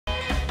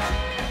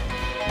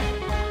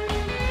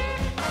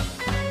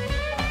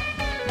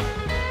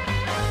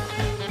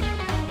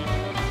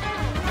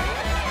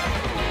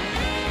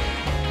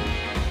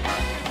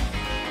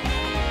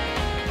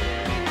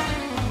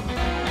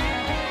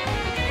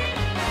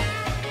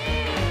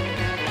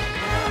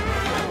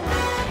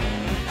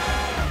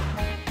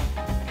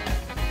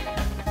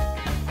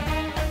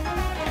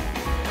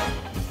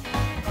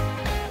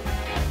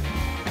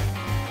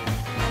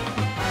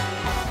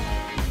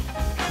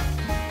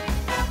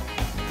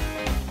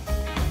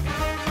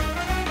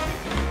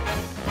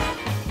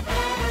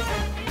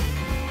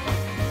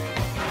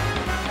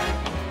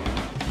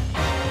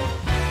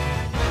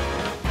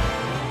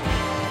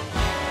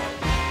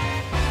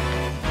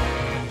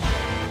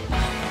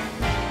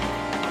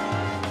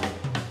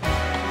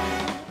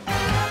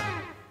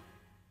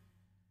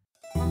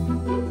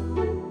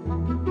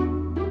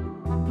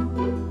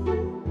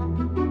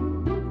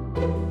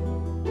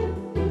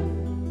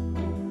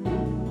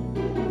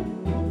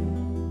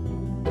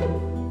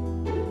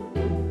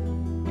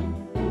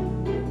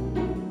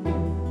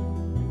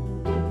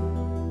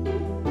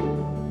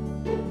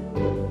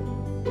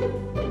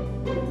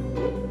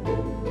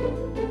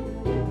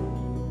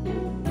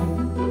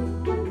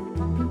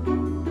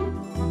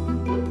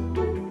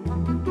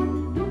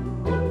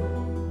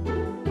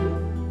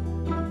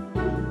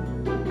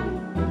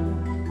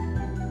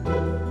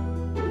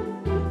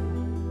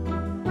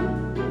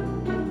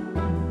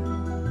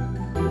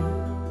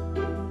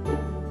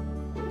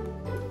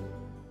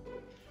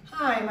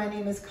my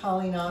name is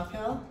Colleen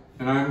Ophill.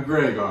 And I'm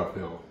Greg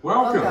Ophill.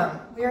 Welcome.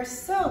 We are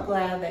so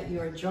glad that you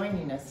are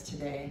joining us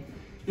today.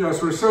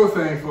 Yes, we're so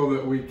thankful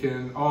that we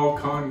can all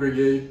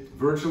congregate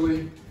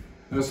virtually,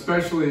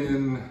 especially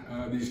in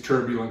these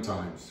turbulent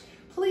times.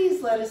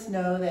 Please let us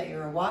know that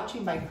you're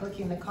watching by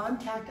clicking the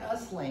Contact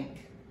Us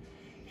link.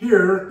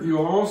 Here,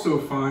 you'll also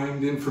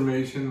find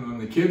information on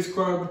the Kids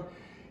Club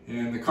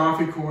and the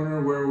Coffee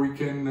Corner where we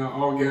can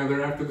all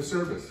gather after the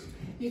service.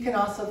 You can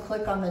also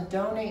click on the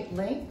Donate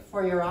link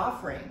for your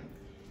offering.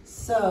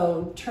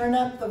 So turn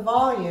up the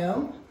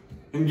volume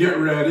and get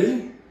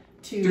ready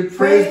to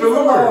praise the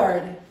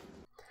Lord.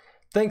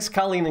 Thanks,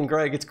 Colleen and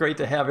Greg. It's great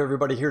to have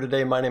everybody here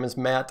today. My name is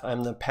Matt.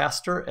 I'm the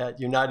pastor at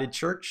United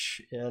Church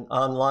and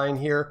online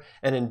here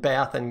and in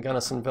Bath and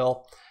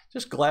Gunnisonville.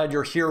 Just glad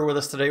you're here with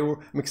us today.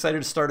 I'm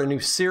excited to start a new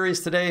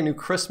series today, a new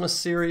Christmas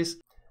series.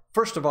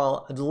 First of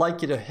all, I'd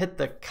like you to hit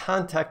the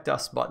Contact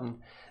Us button.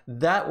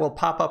 That will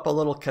pop up a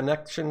little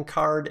connection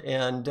card,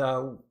 and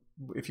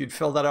if you'd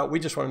fill that out, I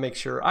just want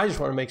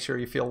to make sure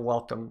you feel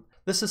welcome.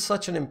 This is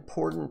such an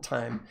important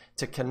time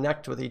to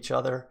connect with each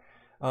other.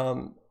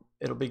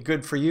 It'll be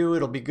good for you.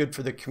 It'll be good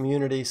for the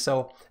community.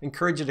 So I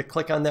encourage you to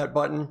click on that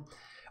button.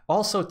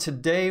 Also,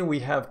 today we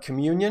have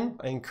communion.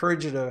 I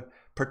encourage you to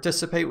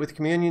participate with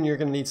communion. You're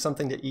going to need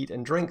something to eat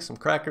and drink, some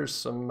crackers,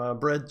 some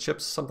bread,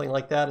 chips, something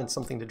like that, and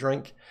something to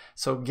drink.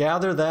 So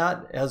gather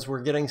that as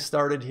we're getting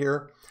started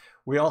here.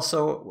 We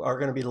also are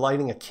going to be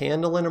lighting a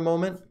candle in a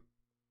moment.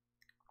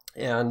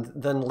 And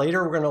then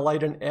later we're going to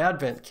light an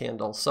Advent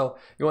candle. So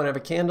you want to have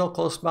a candle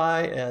close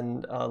by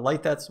and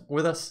light that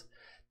with us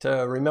to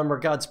remember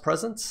God's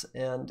presence.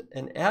 And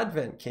an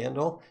Advent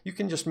candle, you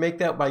can just make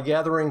that by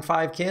gathering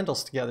 5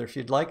 candles together if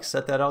you'd like.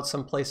 Set that out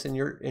someplace in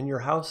your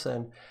house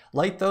and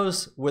light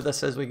those with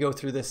us as we go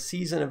through this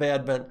season of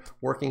Advent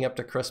working up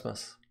to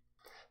Christmas.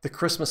 The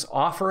Christmas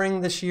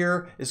offering this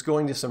year is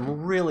going to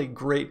some really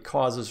great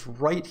causes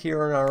right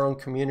here in our own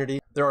community.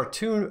 There are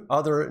 2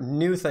 other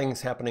new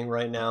things happening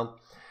right now.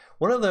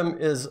 One of them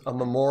is a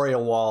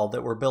memorial wall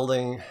that we're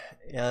building,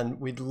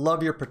 and we'd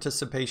love your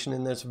participation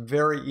in this.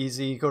 Very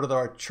easy. Go to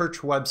our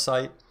church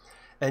website,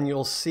 and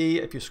you'll see,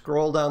 if you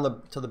scroll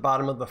down to the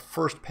bottom of the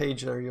first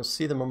page there, you'll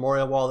see the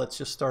memorial wall that's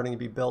just starting to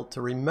be built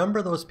to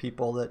remember those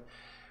people that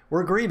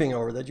we're grieving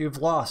over, that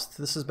you've lost.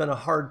 This has been a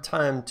hard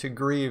time to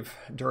grieve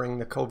during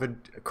the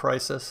COVID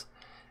crisis,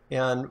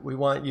 and we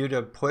want you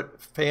to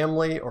put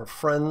family or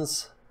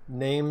friends'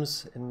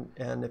 names,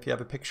 and if you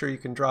have a picture, you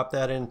can drop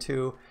that in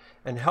too,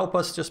 and help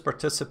us just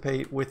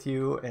participate with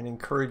you and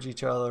encourage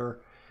each other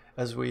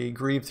as we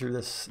grieve through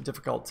this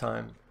difficult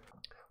time.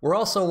 We're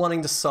also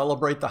wanting to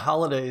celebrate the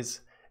holidays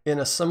in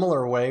a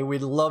similar way.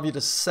 We'd love you to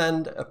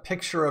send a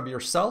picture of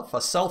yourself, a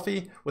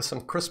selfie with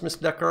some Christmas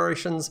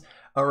decorations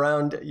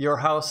around your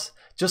house.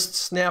 Just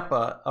snap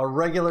a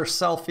regular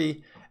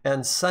selfie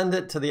and send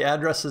it to the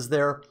addresses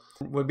there.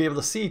 We'll be able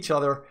to see each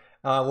other.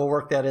 We'll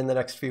work that in the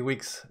next few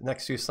weeks,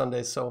 next few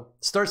Sundays. So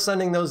start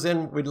sending those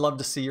in. We'd love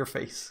to see your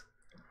face.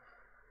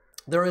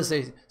 There is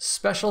a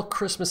special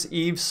Christmas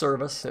Eve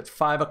service at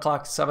 5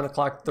 o'clock, 7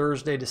 o'clock,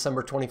 Thursday,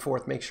 December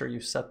 24th. Make sure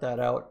you set that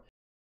out.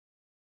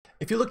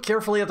 If you look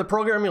carefully at the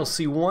program, you'll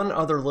see one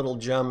other little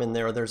gem in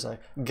there. There's a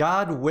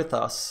God with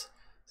Us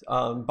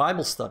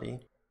Bible study.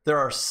 There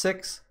are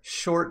 6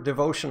 short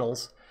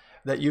devotionals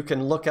that you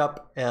can look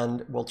up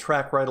and will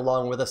track right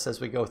along with us as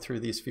we go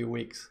through these few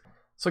weeks.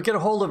 So get a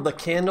hold of the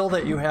candle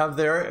that you have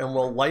there, and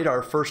we'll light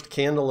our first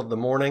candle of the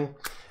morning.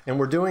 And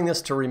we're doing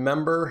this to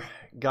remember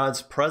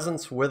God's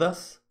presence with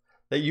us,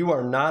 that you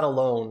are not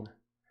alone,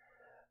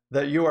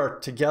 that you are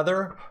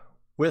together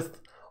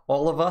with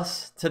all of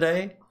us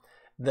today,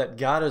 that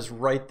God is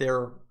right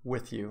there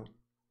with you.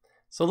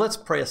 So let's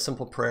pray a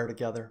simple prayer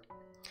together.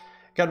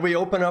 God, we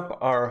open up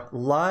our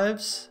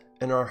lives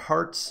and our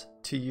hearts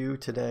to you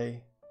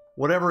today.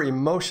 Whatever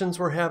emotions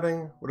we're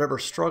having, whatever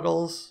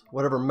struggles,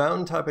 whatever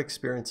mountaintop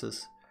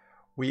experiences,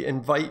 we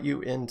invite you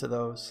into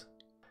those.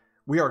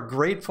 We are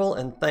grateful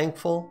and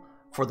thankful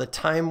for the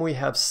time we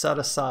have set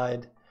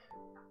aside.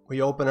 We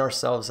open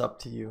ourselves up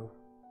to you.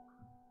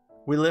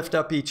 We lift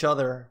up each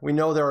other. We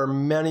know there are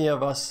many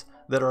of us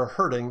that are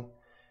hurting,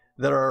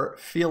 that are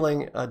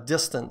feeling a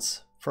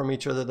distance from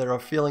each other, that are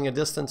feeling a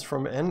distance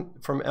from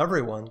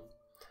everyone.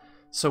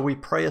 So we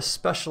pray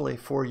especially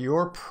for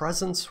your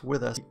presence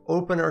with us. We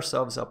open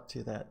ourselves up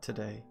to that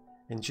today.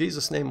 In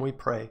Jesus' name we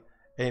pray.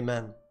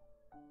 Amen.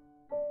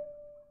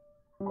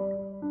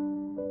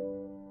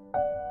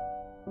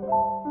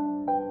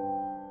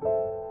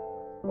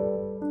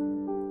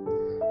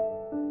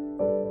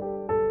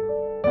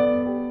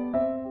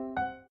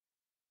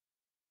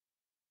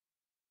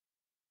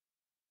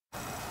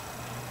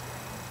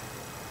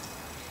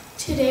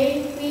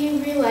 Today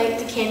we relight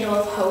the candle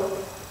of hope.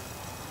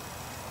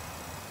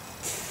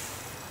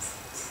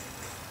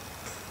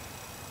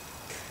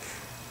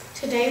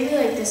 Today we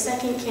light the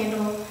second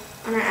candle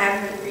on our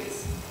Advent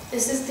wreath.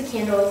 This is the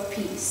candle of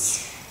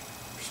peace.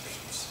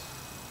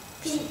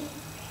 Peace.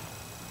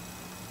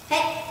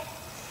 Hey!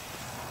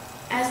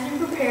 As we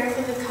prepare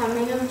for the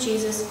coming of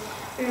Jesus,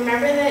 we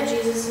remember that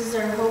Jesus is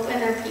our hope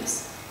and our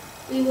peace.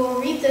 We will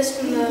read this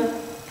from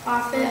the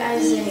prophet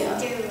Isaiah.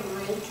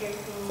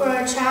 For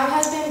a child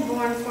has been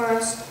born for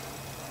us,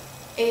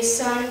 a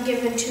son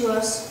given to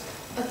us.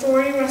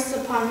 Authority rests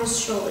upon his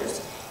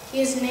shoulders.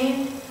 He is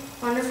named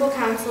Wonderful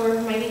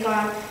Counselor, Mighty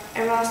God,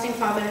 Everlasting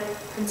Father,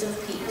 Prince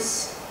of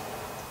Peace.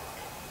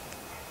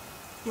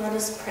 Let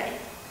us pray.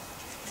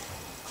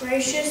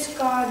 Gracious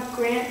God,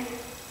 grant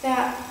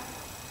that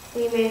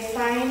we may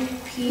find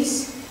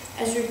peace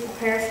as we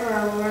prepare for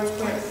our Lord's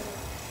birth.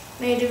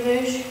 May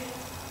divisions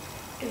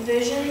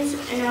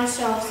in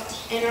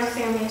ourselves, in our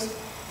families,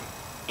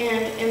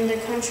 and in the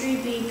country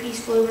be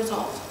peacefully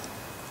resolved.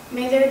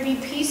 May there be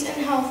peace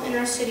and health in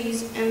our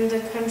cities and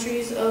the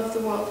countries of the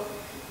world.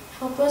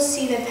 Help us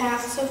see the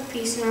paths of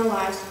peace in our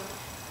lives,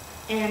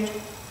 and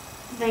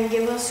then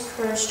give us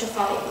courage to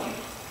follow them.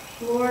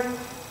 Lord,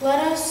 let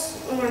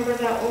us remember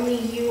that only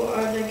you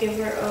are the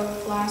giver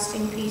of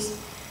lasting peace,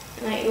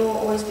 and that you will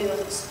always be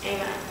with us.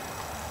 Amen.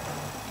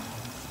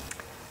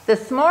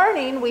 This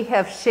morning we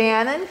have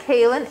Shannon,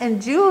 Kaylin,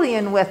 and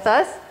Julian with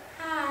us.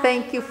 Hi.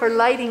 Thank you for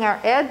lighting our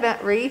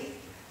Advent wreath.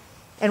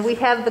 And we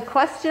have the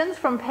questions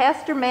from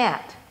Pastor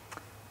Matt.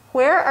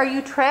 Where are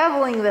you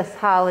traveling this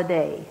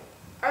holiday?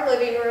 Our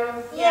living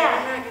room. Yeah,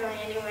 I'm not going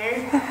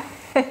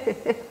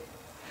anywhere.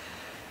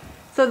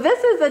 So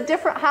this is a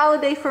different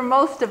holiday for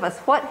most of us.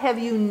 What have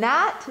you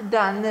not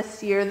done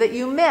this year that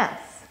you miss?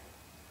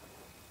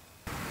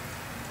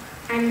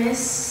 I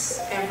miss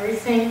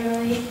everything,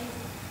 really.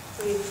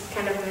 We've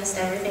kind of missed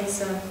everything,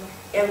 so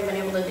we haven't been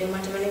able to do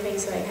much of anything,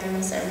 so I kind of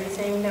miss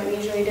everything that we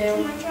usually do.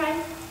 Can I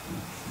try?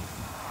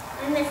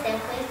 I miss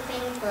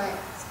everything but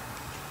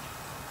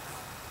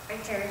I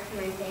cherish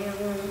my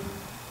family.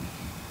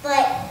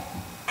 But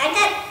I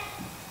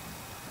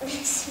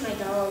miss my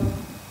dog.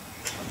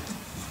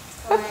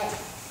 But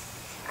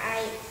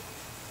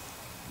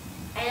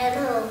I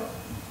don't know.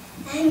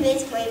 I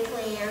miss my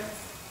plants.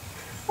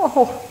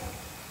 Oh,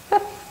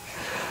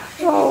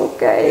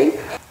 okay.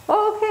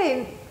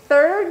 Okay,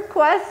 third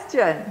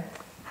question.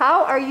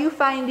 How are you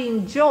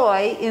finding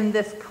joy in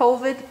this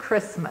COVID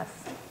Christmas?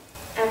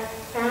 I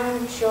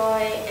found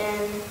joy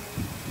in,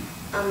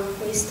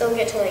 we still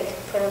get to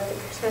put up the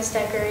Christmas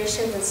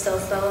decorations and still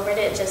celebrate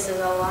it. It just is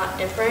a lot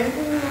different,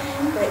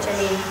 which I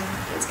mean,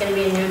 it's going to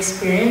be a new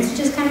experience, which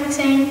is kind of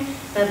exciting,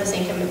 but at the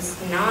same time it's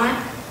not.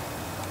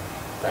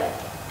 But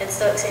it's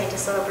still exciting to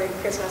celebrate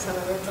Christmas on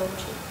the birth of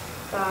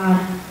God.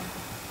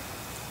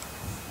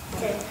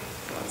 Okay,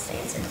 what's the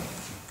answer?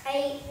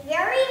 I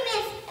very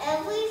miss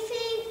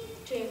everything.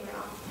 Dream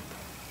wrong.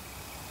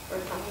 We're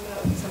talking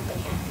about something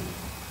happy.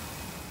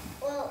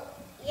 Well,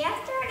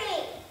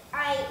 yesterday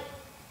I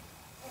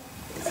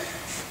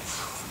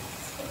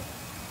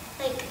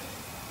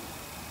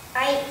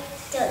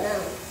don't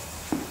know.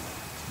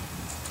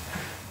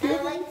 I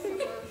like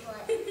someone,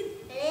 but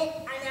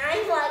and I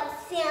like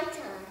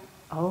Santa.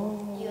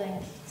 Oh. You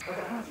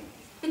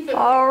like?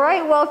 All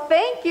right, well,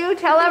 thank you.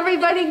 Tell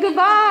everybody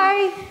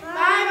goodbye.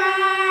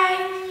 Bye-bye.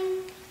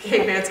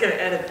 Okay, Matt's gonna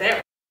edit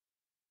that.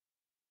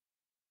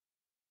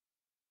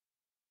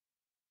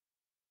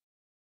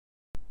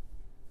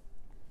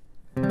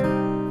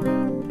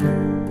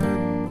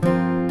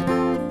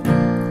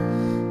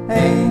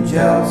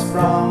 Angels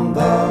from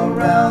the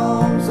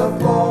realms of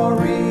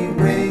glory,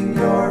 wing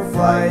your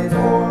flight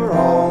o'er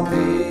all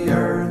the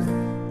earth.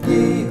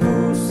 Ye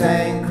who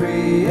sang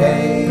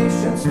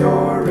creation's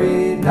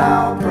story,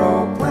 now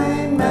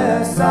proclaim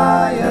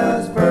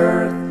Messiah's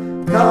birth.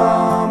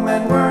 Come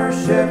and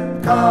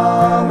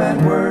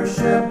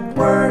worship,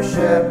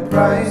 worship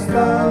Christ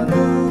the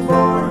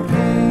newborn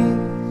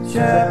King.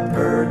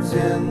 Shepherds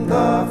in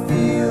the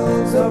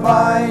fields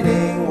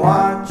abiding,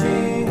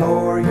 watching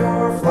o'er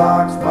your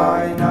flocks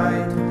by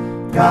night.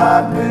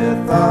 God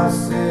with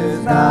us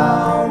is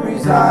now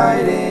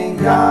residing,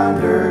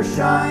 yonder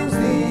shines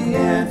the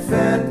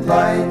infant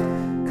light.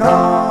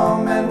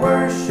 Come and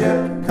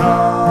worship,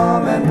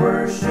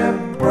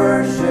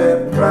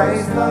 worship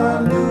Christ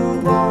the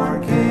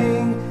newborn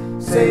King.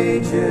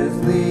 Sages,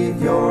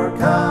 leave your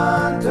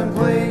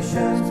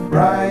contemplations,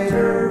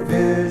 brighter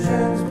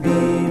visions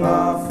beam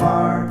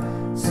afar.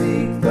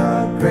 Seek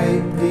the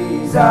great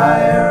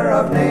desire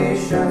of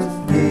nations,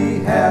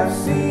 ye have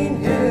seen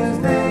his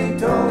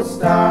natal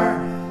star.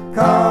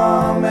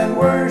 Come and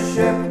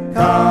worship,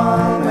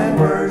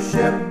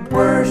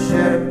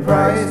 worship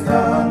Christ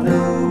the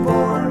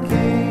newborn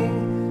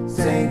King.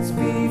 Saints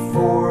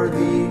before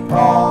the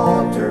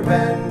altar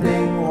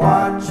bending,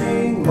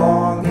 watching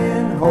long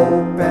in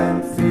hope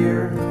and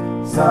fear.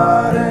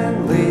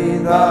 Suddenly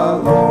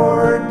the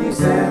Lord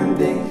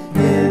descending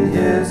in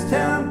his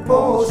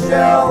temple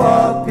shall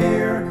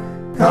appear.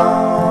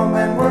 Come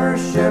and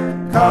worship,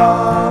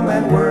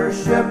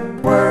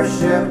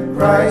 worship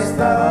Christ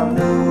the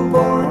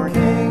newborn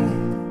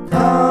King.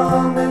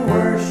 Come and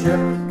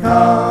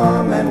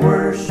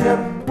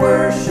worship,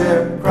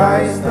 worship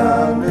Christ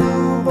the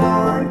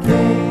newborn King.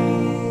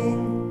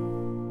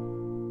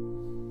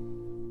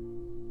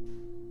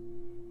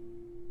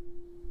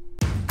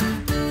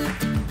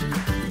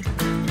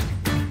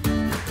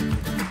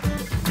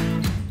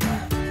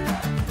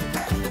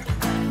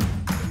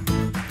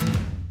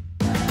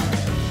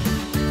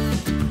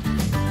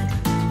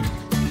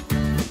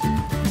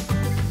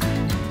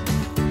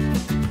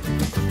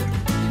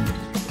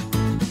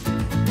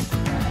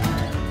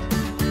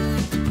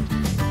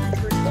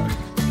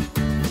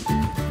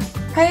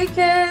 Hey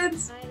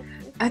kids!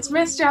 It's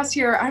Miss Jess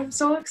here. I'm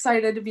so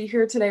excited to be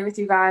here today with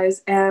you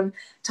guys and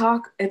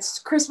talk. It's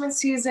Christmas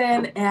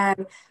season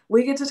and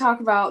we get to talk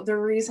about the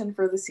reason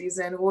for the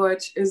season,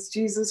 which is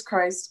Jesus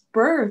Christ's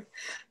birth.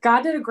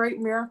 God did a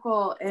great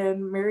miracle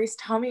in Mary's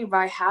tummy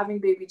by having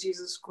baby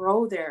Jesus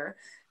grow there.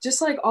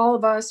 Just like all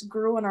of us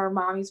grew in our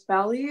mommy's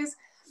bellies,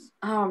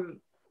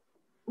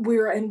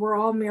 we're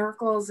all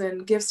miracles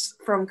and gifts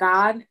from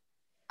God,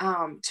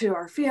 to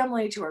our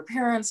family, to our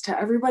parents, to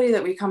everybody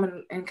that we come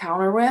and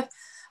encounter with.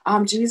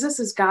 Jesus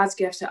is God's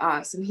gift to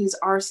us, and he's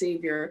our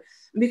savior.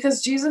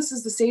 Because Jesus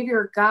is the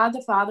savior, God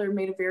the Father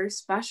made a very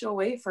special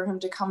way for him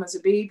to come as a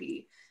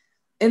baby.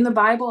 In the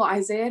Bible,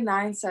 Isaiah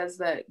 9 says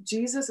that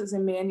Jesus is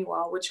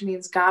Emmanuel, which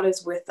means God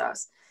is with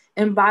us.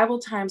 In Bible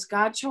times,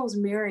 God chose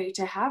Mary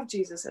to have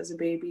Jesus as a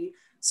baby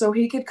so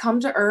he could come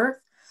to earth,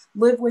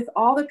 live with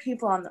all the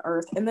people on the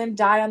earth, and then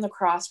die on the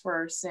cross for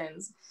our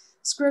sins.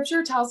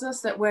 Scripture tells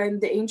us that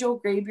when the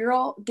angel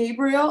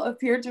Gabriel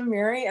appeared to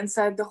Mary and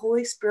said, "The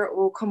Holy Spirit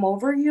will come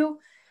over you,"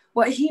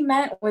 what he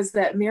meant was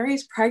that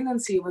Mary's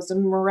pregnancy was a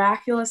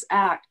miraculous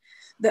act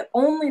that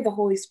only the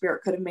Holy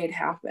Spirit could have made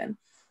happen.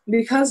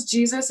 Because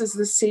Jesus is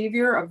the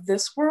savior of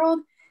this world,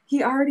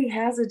 he already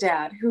has a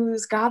dad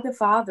who's God the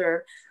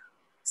Father.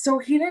 So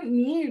he didn't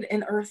need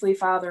an earthly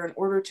father in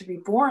order to be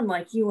born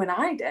like you and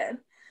I did.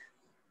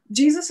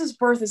 Jesus'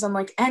 birth is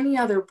unlike any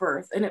other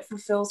birth, and it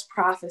fulfills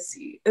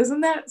prophecy. Isn't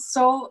that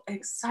so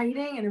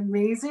exciting and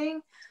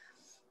amazing?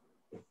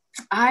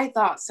 I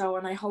thought so,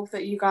 and I hope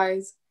that you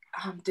guys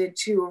did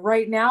too.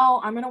 Right now,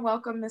 I'm going to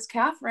welcome Miss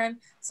Catherine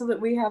so that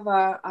we have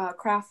a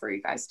craft for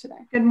you guys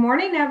today. Good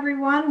morning,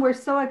 everyone. We're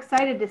so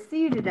excited to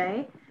see you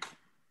today.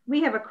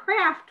 We have a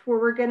craft where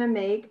we're going to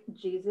make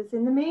Jesus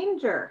in the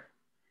manger.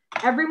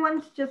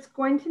 Everyone's just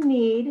going to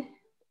need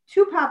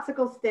 2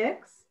 popsicle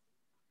sticks,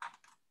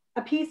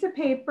 a piece of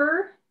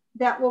paper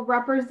that will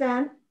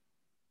represent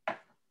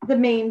the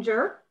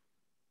manger,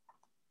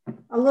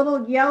 a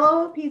little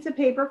yellow piece of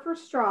paper for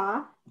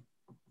straw,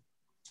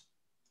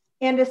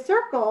 and a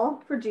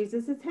circle for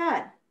Jesus's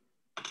head.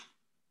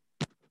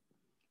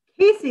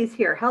 Casey's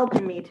here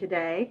helping me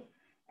today,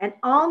 and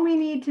all we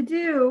need to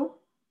do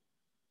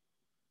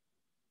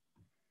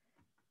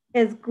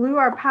is glue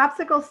our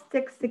popsicle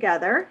sticks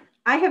together.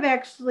 I have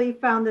actually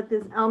found that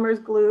this Elmer's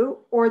glue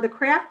or the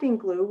crafting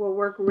glue will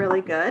work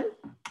really good.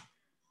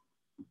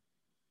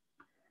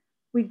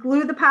 We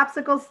glue the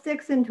popsicle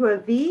sticks into a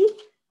V.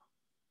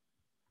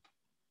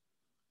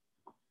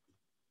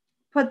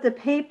 Put the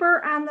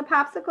paper on the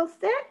popsicle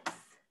sticks.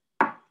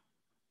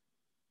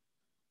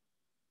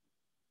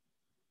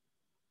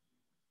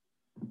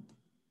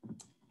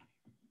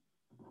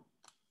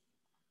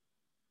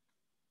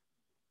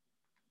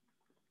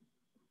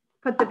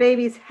 Put the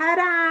baby's head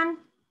on.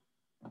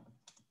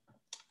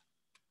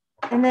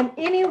 And then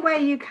any way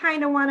you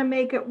kind of want to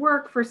make it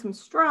work for some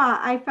straw,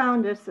 I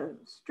found just a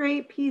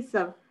straight piece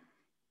of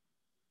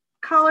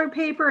colored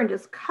paper and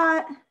just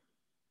cut.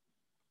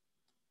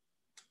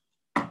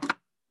 And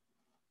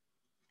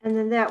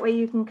then that way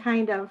you can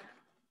kind of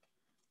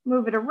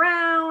move it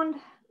around,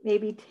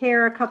 maybe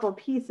tear a couple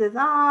pieces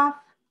off.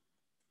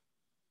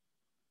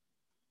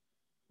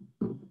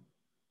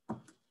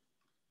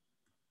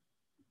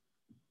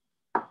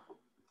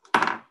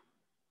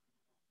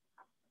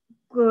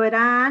 Glue it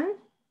on.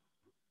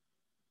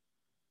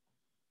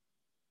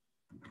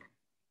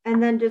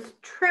 And then just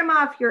trim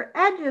off your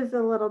edges a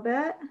little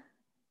bit.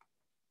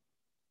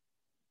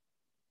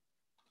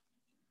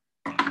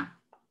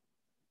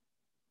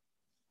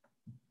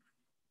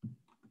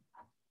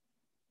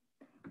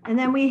 And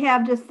then we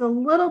have just a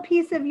little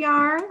piece of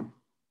yarn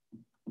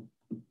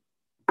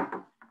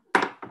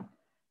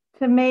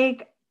to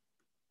make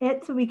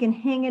it so we can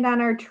hang it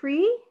on our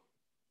tree.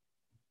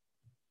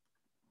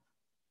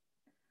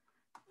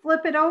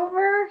 Flip it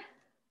over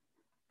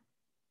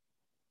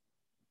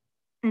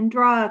and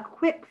draw a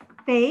quick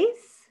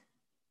face.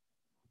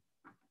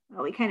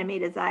 Well, we kind of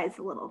made his eyes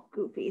a little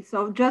goofy.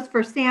 So just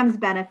for Sam's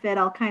benefit,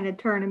 I'll kind of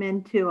turn him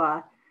into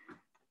a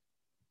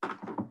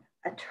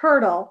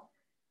turtle.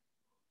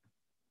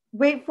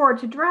 Wait for it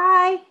to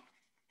dry.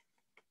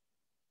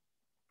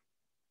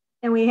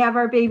 And we have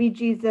our baby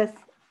Jesus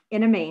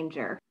in a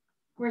manger.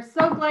 We're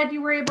so glad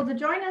you were able to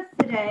join us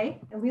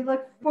today, and we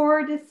look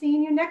forward to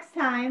seeing you next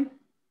time.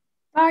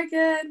 Bye,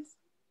 kids.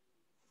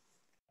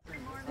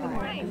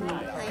 Hi,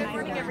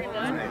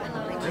 everyone.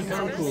 I'm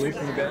Tom Cooley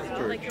from the Bath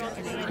Church.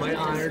 It's my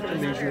honor to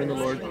lead you in the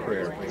Lord's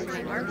Prayer.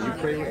 Will you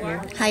pray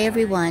with me? Hi,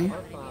 everyone.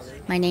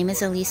 My name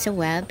is Elisa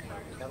Webb,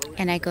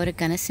 and I go to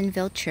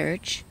Gunnisonville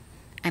Church.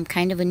 I'm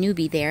kind of a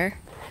newbie there,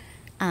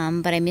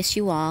 but I miss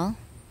you all,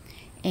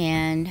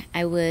 and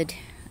I would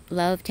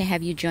love to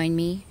have you join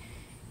me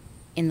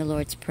in the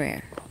Lord's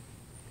Prayer.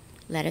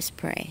 Let us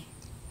pray.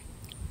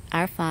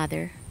 Our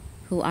Father,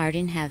 who art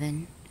in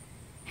heaven,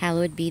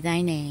 hallowed be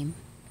thy name.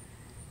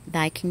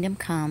 Thy kingdom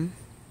come,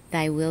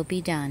 thy will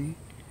be done,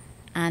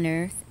 on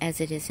earth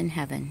as it is in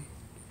heaven.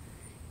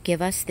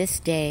 Give us this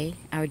day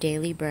our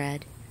daily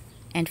bread,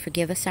 and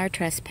forgive us our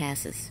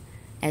trespasses,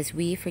 as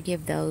we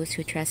forgive those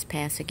who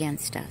trespass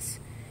against us.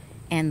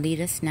 and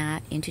lead us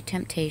not into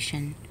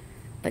temptation,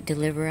 but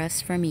deliver us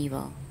from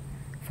evil.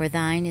 For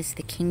thine is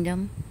the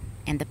kingdom,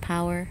 and the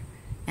power,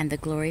 and the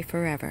glory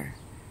forever.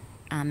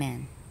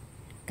 Amen.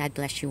 God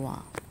bless you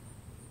all.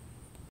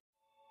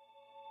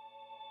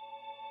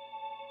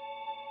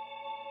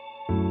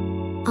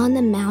 On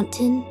the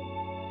mountain,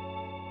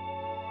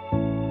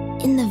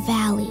 in the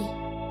valley,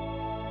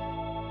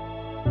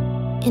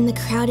 in the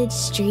crowded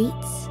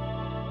streets,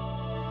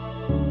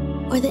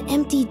 or the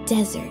empty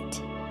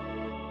desert,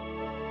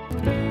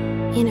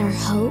 in our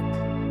hope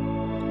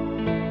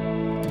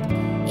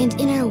and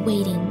in our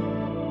waiting,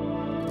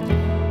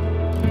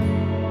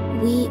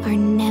 we are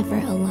never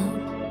alone.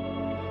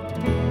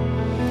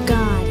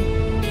 God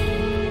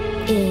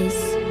is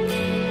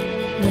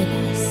with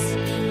us.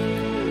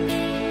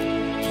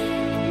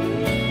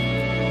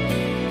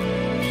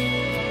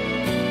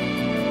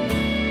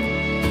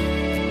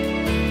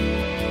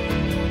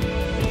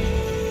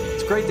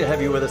 It's great to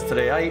have you with us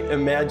today. I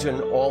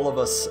imagine all of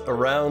us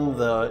around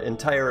the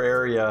entire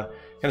area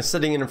kind of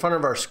sitting in front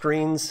of our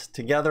screens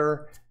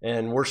together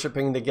and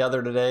worshiping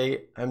together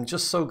today. I'm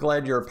just so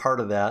glad you're a part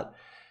of that.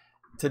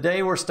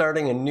 Today we're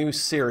starting a new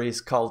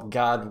series called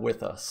God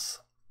with Us.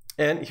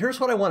 And here's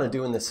what I want to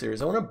do in this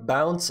series. I want to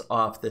bounce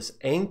off this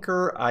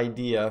anchor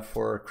idea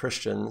for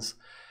Christians,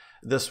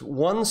 this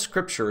one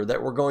scripture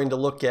that we're going to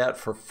look at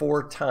for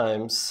 4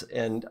 times.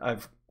 And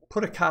I've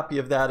put a copy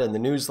of that in the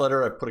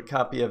newsletter. I've put a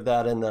copy of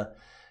that in the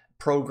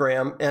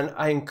program. And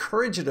I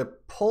encourage you to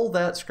pull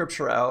that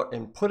scripture out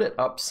and put it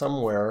up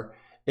somewhere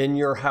in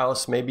your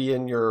house. Maybe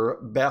in your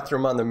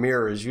bathroom on the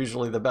mirror is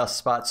usually the best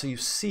spot. So you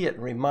see it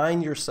and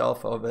remind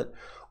yourself of it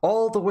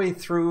all the way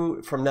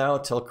through from now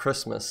till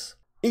Christmas.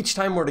 Each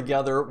time we're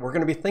together, we're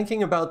going to be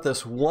thinking about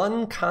this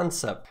one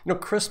concept. You know,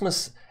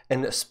 Christmas,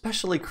 and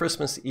especially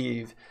Christmas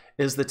Eve,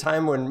 is the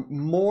time when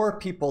more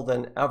people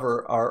than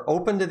ever are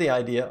open to the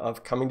idea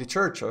of coming to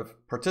church, of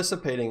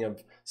participating,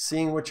 of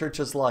seeing what church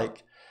is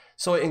like.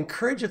 So I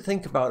encourage you to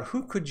think about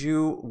who could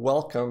you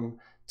welcome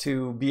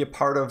to be a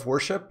part of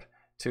worship,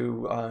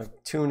 to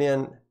tune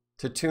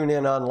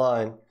in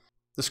online.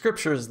 The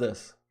scripture is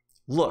this: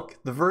 "Look,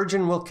 the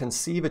virgin will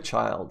conceive a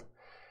child.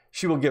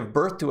 She will give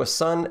birth to a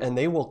son, and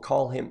they will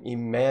call him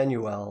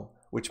Emmanuel,"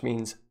 which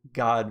means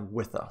God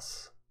with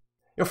us.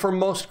 You know, for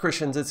most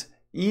Christians, it's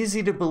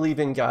easy to believe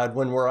in God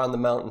when we're on the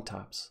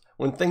mountaintops,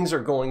 when things are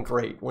going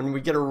great, when we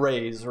get a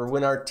raise, or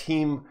when our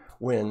team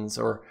wins,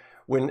 or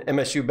when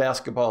MSU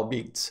basketball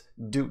beats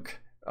Duke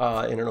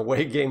in an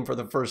away game for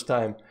the first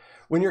time,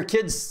 when your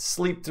kids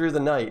sleep through the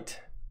night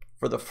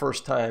for the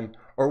first time,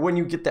 or when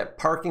you get that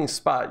parking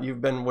spot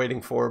you've been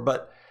waiting for.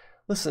 But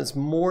listen, it's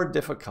more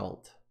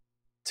difficult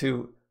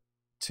to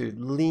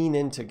lean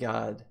into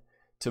God,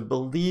 to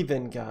believe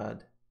in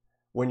God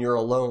when you're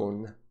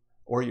alone,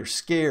 or you're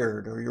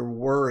scared, or you're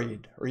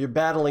worried, or you're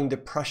battling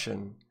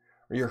depression,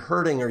 or you're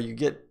hurting, or you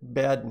get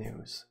bad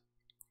news.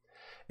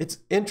 It's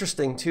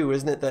interesting too,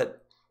 isn't it, that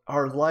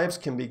our lives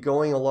can be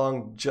going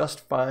along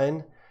just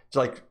fine. It's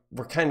like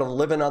we're kind of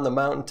living on the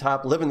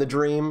mountaintop, living the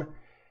dream.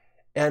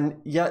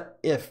 And yet,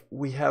 if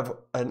we have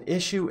an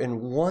issue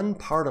in one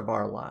part of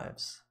our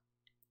lives,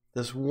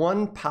 this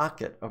one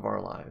pocket of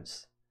our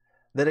lives,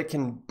 that it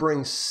can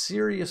bring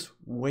serious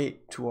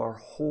weight to our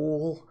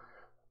whole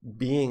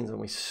beings, and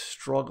we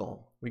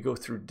struggle, we go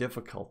through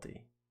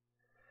difficulty.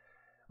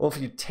 Well,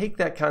 if you take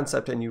that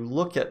concept and you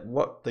look at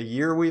what the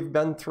year we've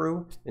been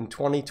through in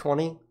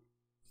 2020,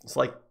 it's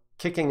like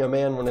kicking a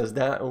man when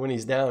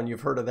he's down.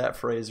 You've heard of that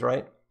phrase,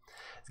 right?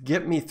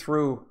 Get me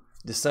through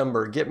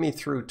December, get me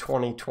through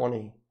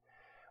 2020.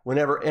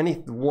 Whenever any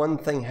one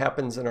thing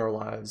happens in our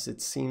lives,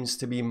 it seems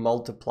to be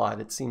multiplied.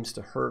 It seems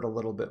to hurt a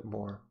little bit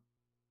more.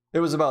 It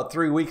was about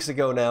 3 weeks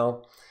ago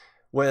now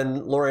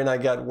when Lori and I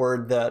got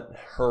word that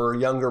her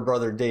younger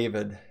brother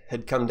David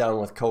had come down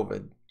with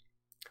COVID.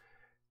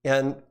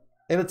 And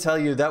I'm going to tell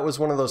you, that was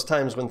one of those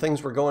times when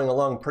things were going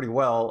along pretty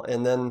well,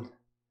 and then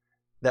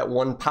that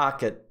one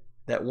pocket,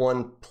 that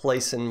one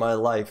place in my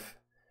life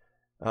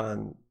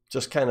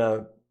just kind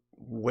of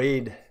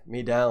weighed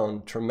me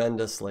down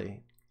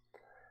tremendously.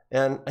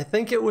 And I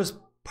think it was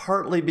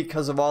partly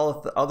because of all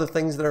of the other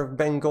things that have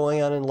been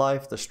going on in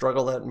life, the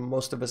struggle that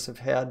most of us have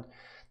had,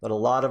 that a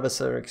lot of us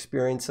are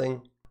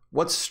experiencing.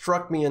 What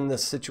struck me in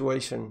this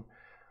situation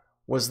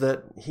was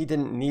that he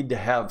didn't need to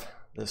have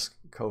this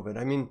COVID.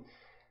 I mean,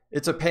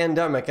 it's a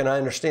pandemic, and I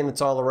understand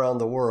it's all around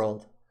the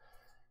world.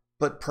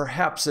 But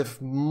perhaps if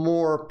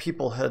more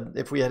people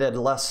if we had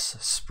less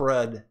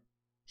spread,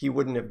 he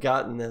wouldn't have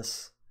gotten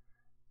this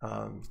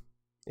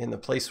in the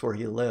place where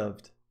he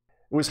lived.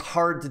 It was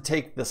hard to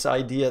take this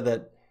idea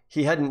that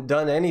he hadn't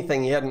done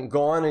anything, he hadn't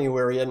gone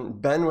anywhere, he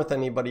hadn't been with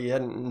anybody, he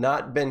hadn't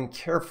not been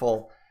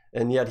careful,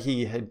 and yet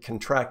he had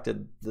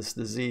contracted this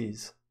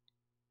disease.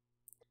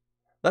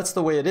 That's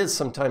the way it is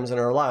sometimes in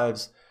our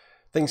lives.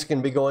 Things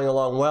can be going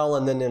along well,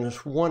 and then in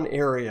this one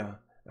area,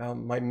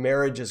 my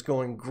marriage is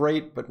going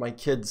great, but my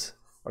kids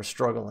are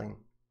struggling.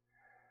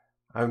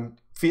 I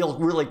feel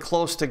really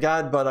close to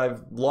God, but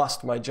I've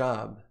lost my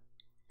job.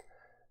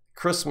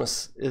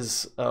 Christmas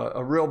is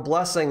a real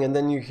blessing, and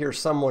then you hear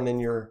someone in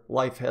your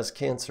life has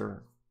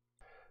cancer.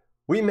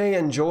 We may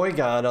enjoy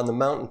God on the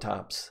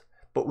mountaintops,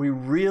 but we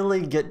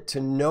really get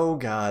to know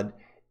God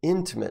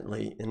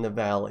intimately in the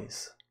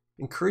valleys.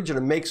 I encourage you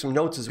to make some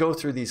notes as we go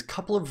through these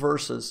couple of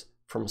verses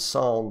from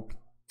Psalm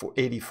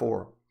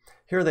 84.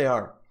 Here they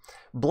are.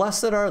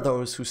 Blessed are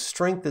those whose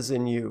strength is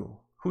in you,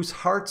 whose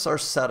hearts are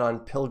set on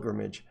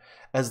pilgrimage.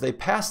 As they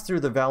pass through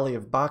the valley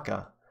of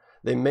Baca,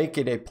 they make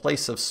it a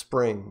place of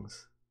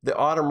springs. The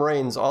autumn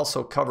rains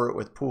also cover it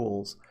with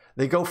pools.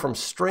 They go from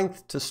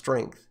strength to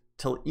strength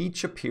till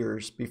each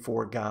appears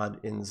before God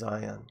in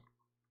Zion.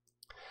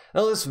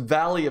 Now this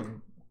valley of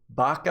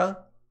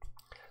Baca,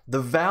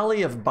 the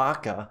valley of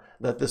Baca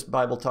that this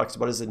Bible talks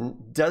about is a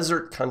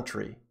desert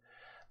country.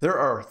 There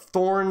are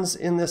thorns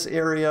in this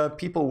area.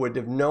 People would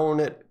have known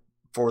it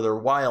for their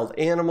wild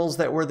animals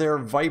that were there,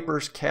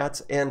 vipers,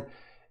 cats, and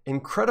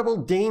incredible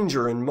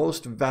danger in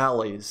most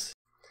valleys.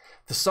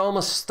 The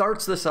psalmist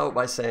starts this out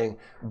by saying,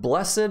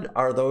 blessed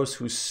are those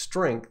whose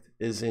strength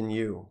is in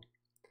you.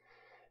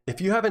 If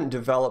you haven't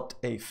developed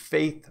a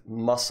faith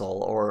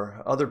muscle,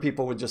 or other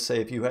people would just say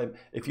if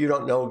you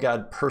don't know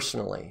God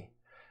personally,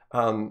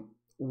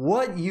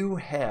 what you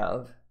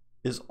have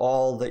is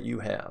all that you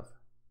have.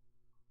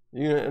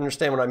 You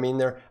understand what I mean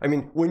there? I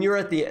mean, when you're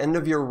at the end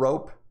of your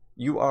rope,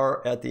 you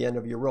are at the end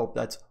of your rope.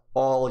 That's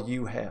all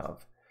you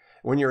have.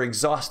 When you're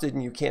exhausted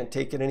and you can't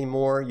take it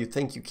anymore, you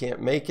think you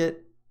can't make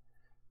it,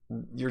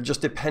 you're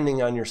just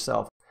depending on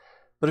yourself.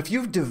 But if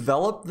you've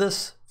developed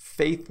this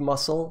faith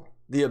muscle,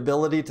 the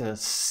ability to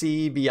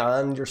see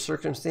beyond your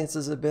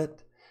circumstances a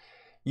bit,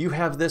 you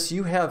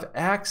have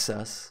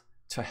access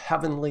to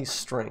heavenly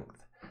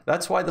strength.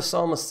 That's why the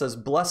psalmist says,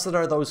 blessed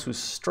are those whose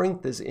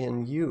strength is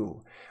in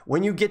you.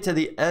 When you get to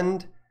the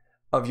end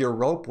of your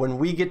rope, when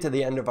we get to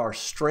the end of our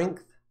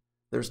strength,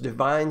 there's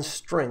divine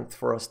strength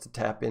for us to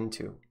tap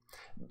into.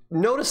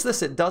 Notice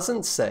this, it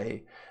doesn't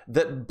say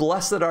that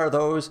blessed are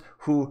those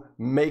who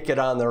make it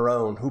on their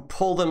own, who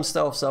pull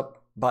themselves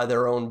up by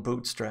their own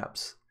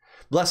bootstraps.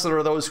 Blessed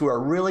are those who are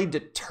really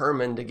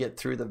determined to get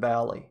through the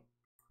valley.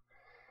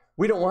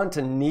 We don't want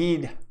to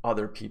need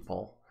other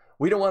people.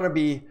 We don't want to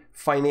be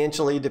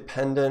financially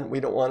dependent. We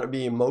don't want to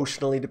be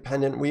emotionally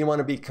dependent. We want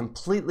to be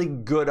completely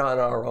good on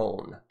our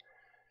own.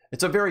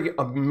 It's a very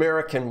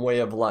American way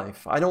of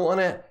life. I don't want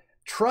to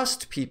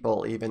trust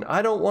people even.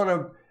 I don't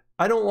want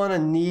to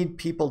need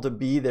people to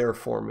be there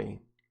for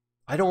me.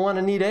 I don't want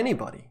to need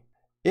anybody.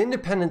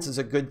 Independence is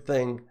a good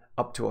thing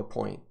up to a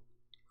point.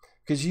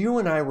 Because you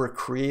and I were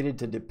created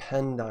to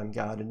depend on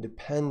God and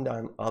depend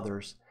on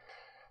others.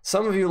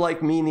 Some of you,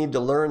 like me, need to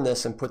learn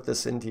this and put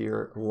this into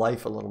your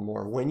life a little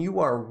more. When you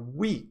are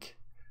weak,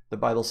 the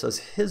Bible says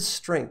His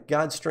strength,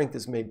 God's strength,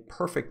 is made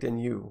perfect in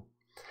you.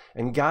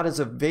 And God is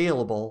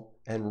available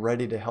and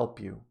ready to help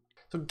you.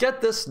 So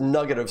get this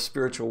nugget of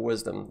spiritual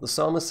wisdom. The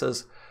psalmist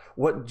says,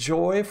 what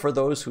joy for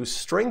those whose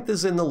strength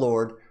is in the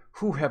Lord,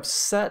 who have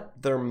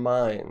set their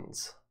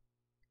minds.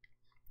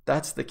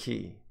 That's the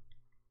key.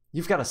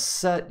 You've got to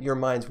set your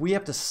minds. We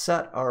have to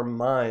set our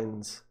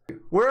minds.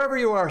 Wherever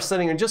you are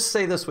sitting, and just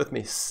say this with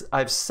me.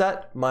 I've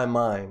set my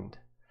mind.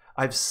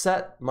 I've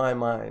set my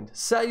mind.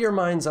 Set your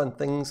minds on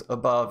things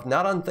above,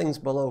 not on things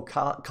below.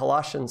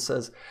 Colossians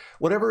says,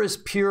 whatever is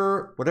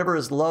pure, whatever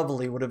is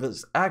lovely, whatever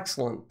is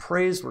excellent,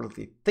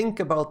 praiseworthy, think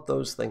about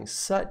those things.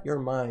 Set your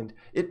mind.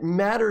 It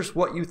matters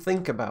what you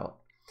think about.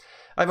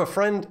 I have a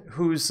friend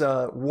whose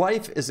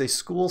wife is a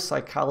school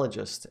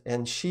psychologist,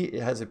 and she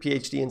has a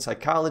PhD in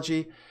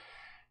psychology.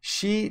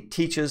 She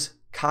teaches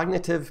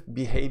cognitive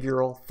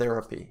behavioral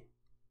therapy.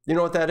 You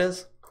know what that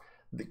is?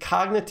 The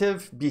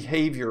cognitive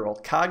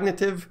behavioral.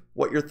 Cognitive,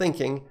 what you're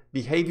thinking.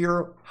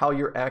 Behavior, how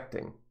you're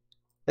acting.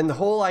 And the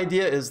whole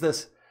idea is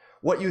this: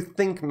 what you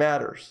think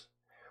matters.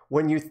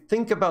 When you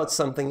think about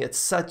something, it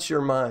sets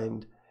your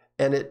mind,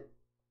 and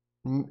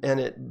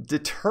it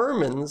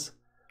determines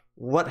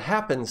what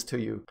happens to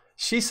you.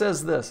 She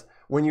says this: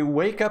 when you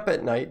wake up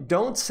at night,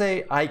 don't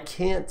say, I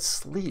can't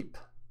sleep.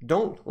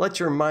 Don't let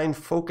your mind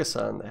focus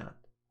on that.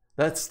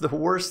 That's the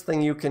worst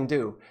thing you can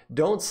do.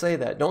 Don't say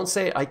that. Don't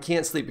say, I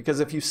can't sleep,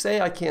 because if you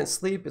say, I can't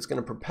sleep, it's going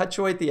to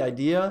perpetuate the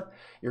idea.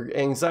 Your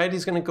anxiety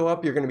is going to go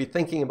up. You're going to be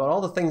thinking about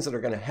all the things that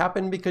are going to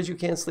happen because you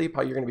can't sleep,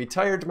 how you're going to be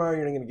tired tomorrow,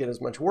 you're not going to get as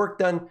much work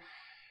done,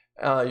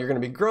 you're going to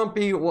be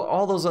grumpy, well,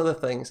 all those other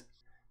things.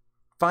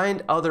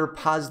 Find other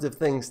positive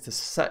things to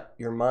set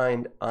your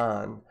mind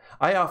on.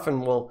 I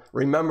often will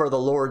remember the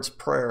Lord's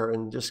Prayer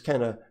and just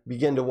kind of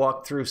begin to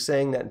walk through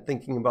saying that and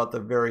thinking about the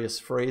various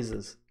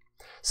phrases.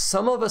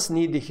 Some of us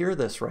need to hear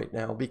this right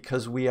now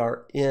because we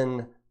are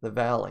in the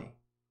valley.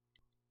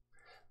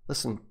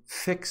 Listen,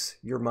 fix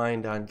your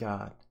mind on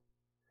God.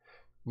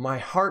 My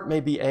heart may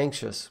be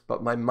anxious,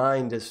 but my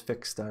mind is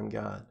fixed on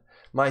God.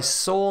 My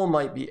soul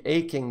might be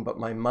aching, but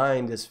my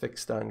mind is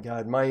fixed on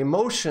God. My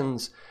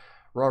emotions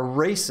are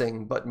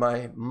racing, but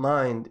my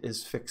mind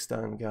is fixed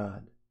on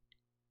God.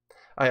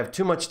 I have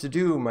too much to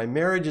do. My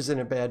marriage is in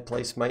a bad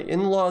place. My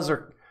in-laws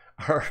are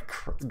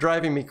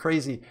driving me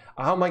crazy.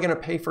 How am I going to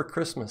pay for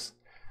Christmas?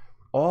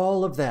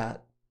 All of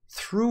that,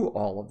 through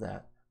all of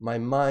that, my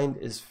mind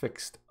is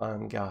fixed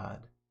on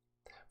God.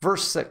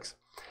 Verse 6,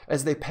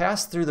 as they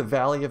pass through the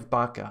valley of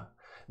Baca,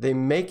 they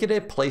make it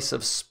a place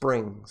of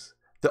springs.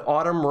 The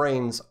autumn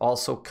rains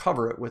also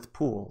cover it with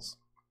pools.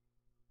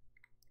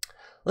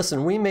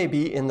 Listen, we may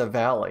be in the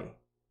valley,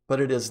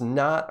 but it is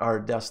not our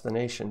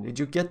destination. Did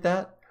you get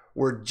that?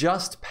 We're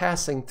just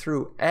passing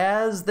through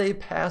as they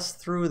pass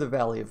through the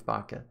valley of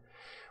Baca.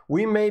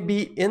 We may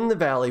be in the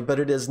valley, but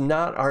it is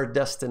not our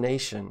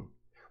destination.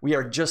 We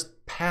are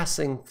just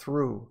passing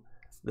through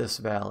this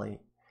valley.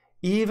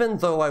 Even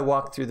though I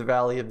walk through the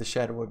valley of the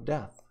shadow of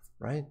death,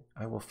 right?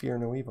 I will fear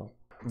no evil.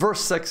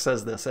 Verse 6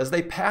 says this, as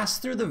they pass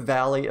through the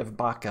valley of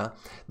Baca,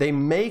 they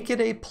make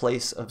it a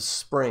place of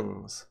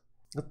springs.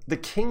 The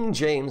King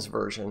James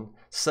Version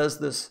says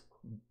this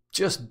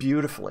just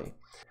beautifully.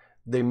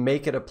 They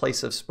make it a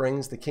place of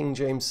springs. The King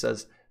James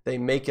says they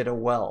make it a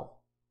well.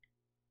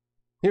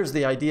 Here's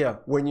the idea.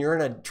 When you're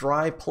in a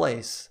dry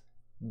place,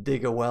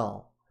 dig a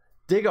well.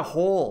 Dig a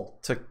hole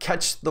to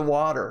catch the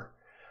water,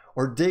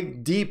 or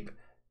dig deep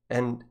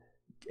and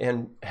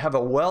have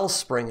a well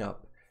spring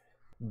up.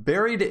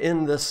 Buried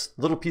in this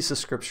little piece of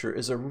scripture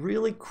is a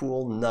really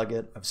cool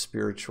nugget of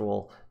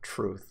spiritual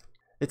truth.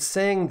 It's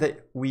saying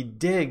that we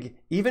dig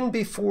even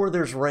before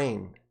there's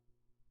rain.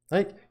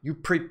 Right? You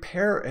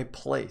prepare a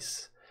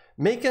place.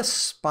 Make a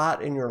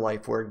spot in your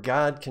life where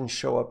God can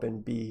show up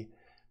and be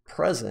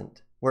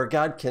present, where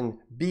God can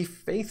be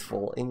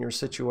faithful in your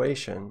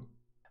situation.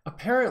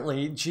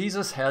 Apparently,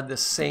 Jesus had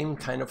this same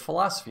kind of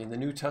philosophy. In the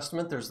New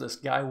Testament, there's this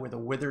guy with a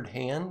withered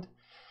hand.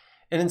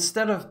 And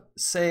instead of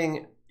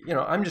saying,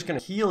 I'm just going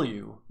to heal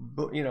you,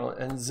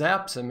 and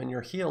zaps him and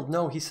you're healed.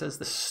 No, he says,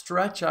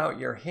 stretch out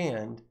your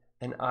hand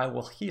and I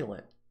will heal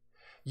it.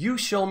 You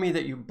show me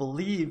that you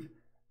believe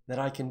that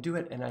I can do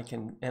it,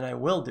 and I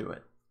will do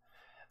it.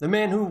 The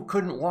man who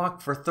couldn't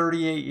walk for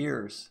 38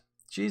 years,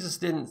 Jesus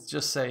didn't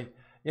just say,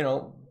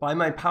 by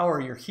my power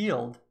you're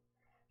healed.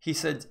 He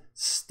said,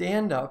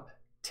 stand up,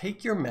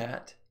 take your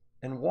mat,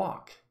 and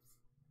walk.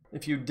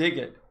 If you dig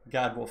it,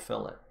 God will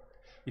fill it.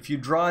 If you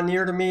draw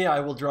near to me, I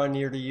will draw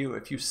near to you.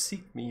 If you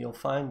seek me, you'll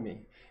find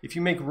me. If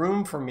you make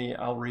room for me,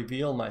 I'll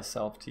reveal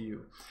myself to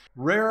you.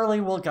 Rarely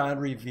will God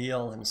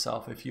reveal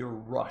himself if you're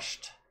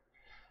rushed.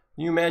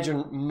 Can you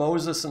imagine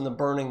Moses in the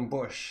burning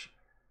bush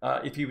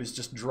if he was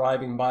just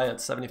driving by at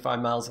 75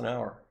 miles an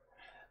hour?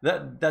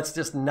 That's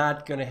just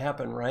not going to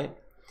happen, right?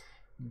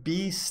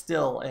 Be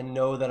still and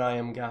know that I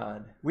am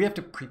God. We have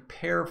to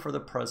prepare for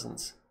the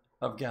presence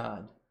of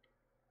God.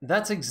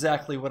 That's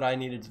exactly what I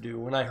needed to do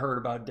when I heard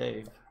about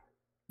Dave,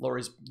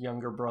 Lori's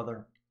younger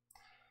brother.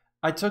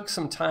 I took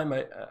some time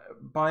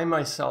by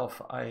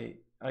myself. I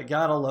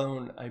got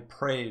alone. I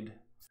prayed.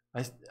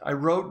 I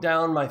wrote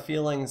down my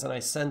feelings and I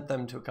sent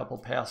them to a couple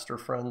pastor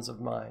friends of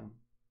mine.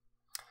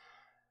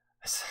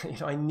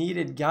 I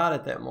needed God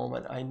at that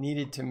moment. I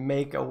needed to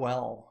make a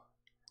well.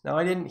 Now,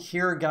 I didn't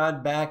hear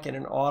God back in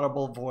an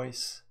audible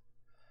voice,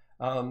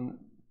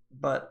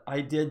 but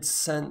I did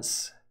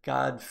sense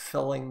God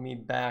filling me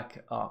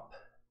back up.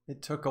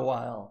 It took a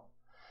while,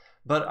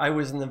 but I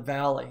was in the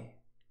valley,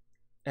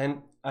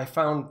 and I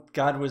found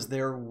God was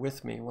there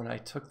with me when I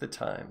took the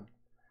time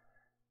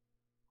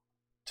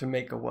to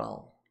make a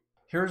well.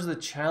 Here's the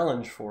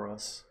challenge for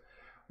us.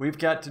 We've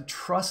got to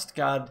trust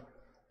God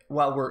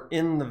while we're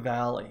in the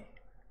valley.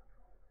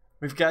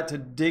 We've got to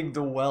dig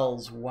the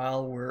wells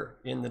while we're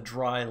in the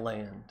dry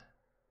land.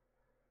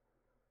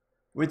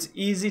 It's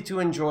easy to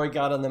enjoy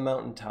God on the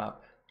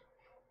mountaintop.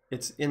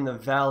 It's in the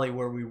valley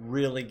where we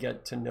really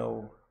get to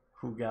know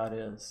who God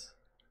is.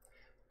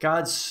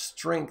 God's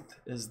strength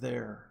is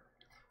there.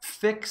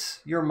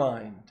 Fix your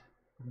mind.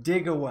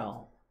 Dig a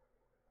well.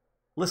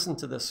 Listen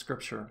to this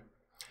scripture.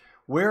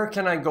 Where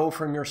can I go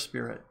from your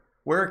spirit?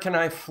 Where can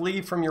I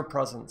flee from your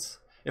presence?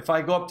 If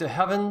I go up to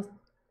heaven,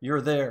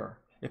 you're there.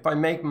 If I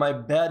make my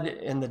bed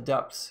in the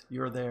depths,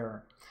 you're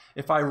there.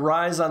 If I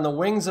rise on the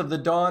wings of the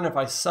dawn, if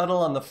I settle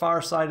on the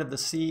far side of the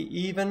sea,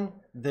 even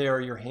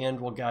there your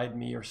hand will guide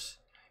me.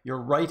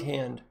 Your right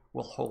hand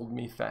will hold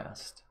me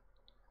fast.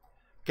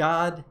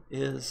 God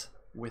is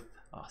with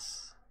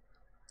us.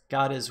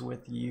 God is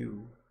with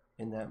you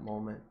in that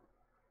moment.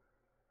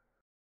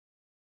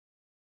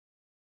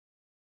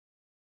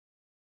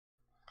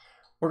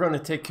 We're going to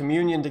take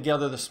communion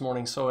together this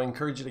morning, so I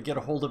encourage you to get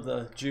a hold of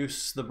the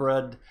juice, the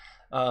bread,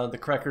 the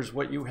crackers,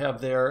 what you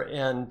have there,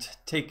 and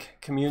take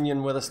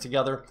communion with us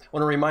together. I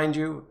want to remind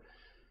you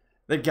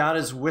that God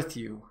is with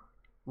you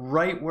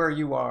right where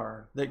you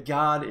are, that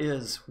God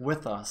is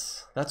with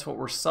us. That's what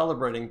we're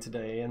celebrating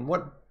today. And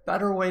what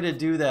better way to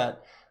do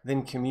that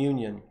than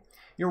communion?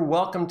 You're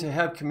welcome to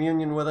have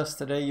communion with us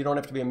today. You don't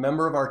have to be a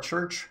member of our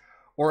church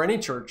or any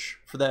church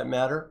for that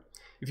matter.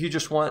 If you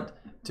just want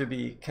to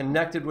be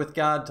connected with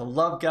God, to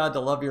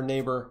love your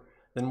neighbor,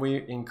 then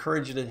we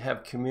encourage you to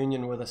have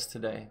communion with us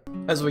today.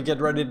 As we get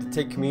ready to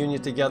take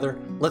communion together,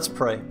 let's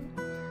pray.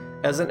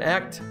 As an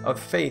act of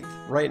faith,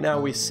 right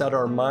now we set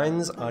our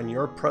minds on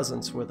your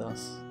presence with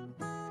us.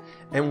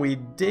 And we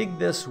dig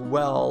this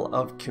well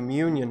of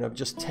communion, of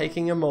just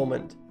taking a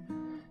moment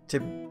to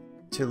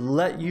to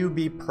let you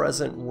be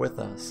present with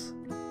us.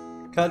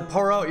 God,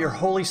 pour out your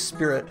Holy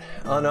Spirit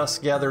on us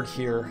gathered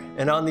here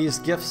and on these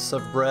gifts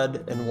of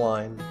bread and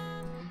wine.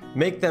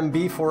 Make them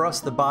be for us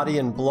the body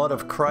and blood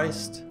of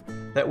Christ,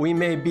 that we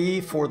may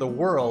be for the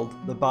world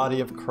the body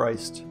of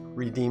Christ,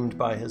 redeemed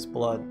by his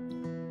blood.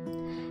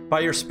 By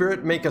your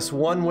Spirit, make us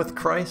one with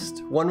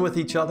Christ, one with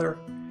each other,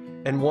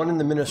 and one in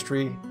the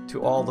ministry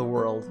to all the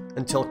world,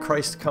 until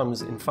Christ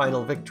comes in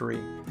final victory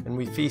and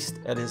we feast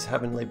at his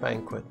heavenly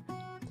banquet.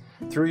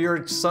 Through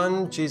your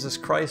Son, Jesus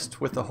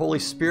Christ, with the Holy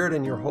Spirit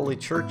and your holy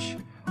church,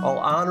 all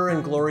honor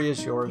and glory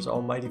is yours,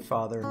 Almighty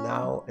Father,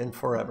 now and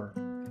forever.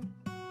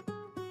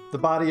 The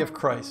body of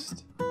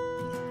Christ,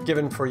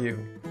 given for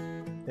you.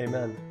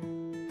 Amen.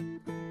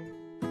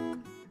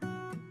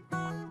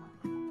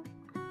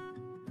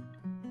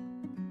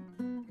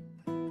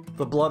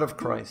 The blood of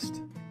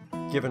Christ,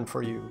 given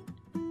for you.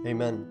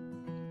 Amen.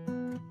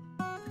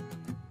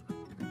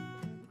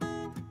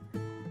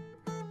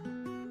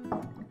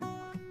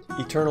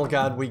 Eternal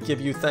God, we give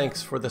you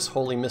thanks for this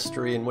holy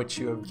mystery in which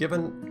you have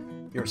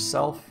given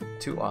yourself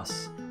to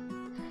us.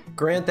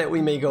 Grant that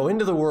we may go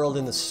into the world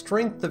in the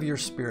strength of your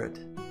Spirit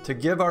to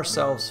give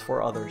ourselves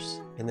for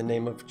others. In the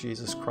name of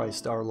Jesus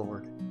Christ our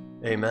Lord.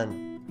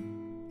 Amen.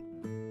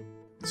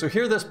 So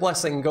hear this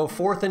blessing. Go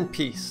forth in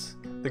peace.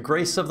 The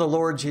grace of the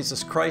Lord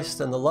Jesus Christ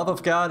and the love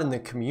of God and the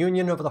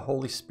communion of the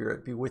Holy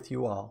Spirit be with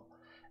you all.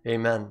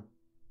 Amen.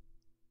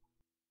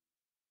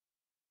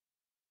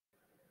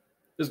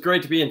 It was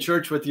great to be in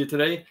church with you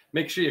today.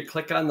 Make sure you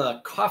click on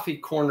the Coffee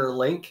Corner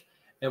link,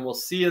 and we'll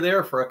see you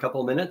there for a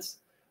couple minutes.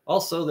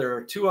 Also, there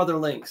are two other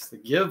links, the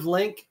Give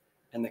link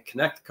and the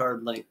Connect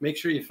Card link. Make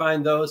sure you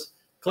find those.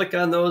 Click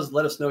on those.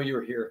 Let us know you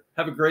were here.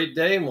 Have a great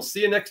day, and we'll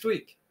see you next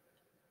week.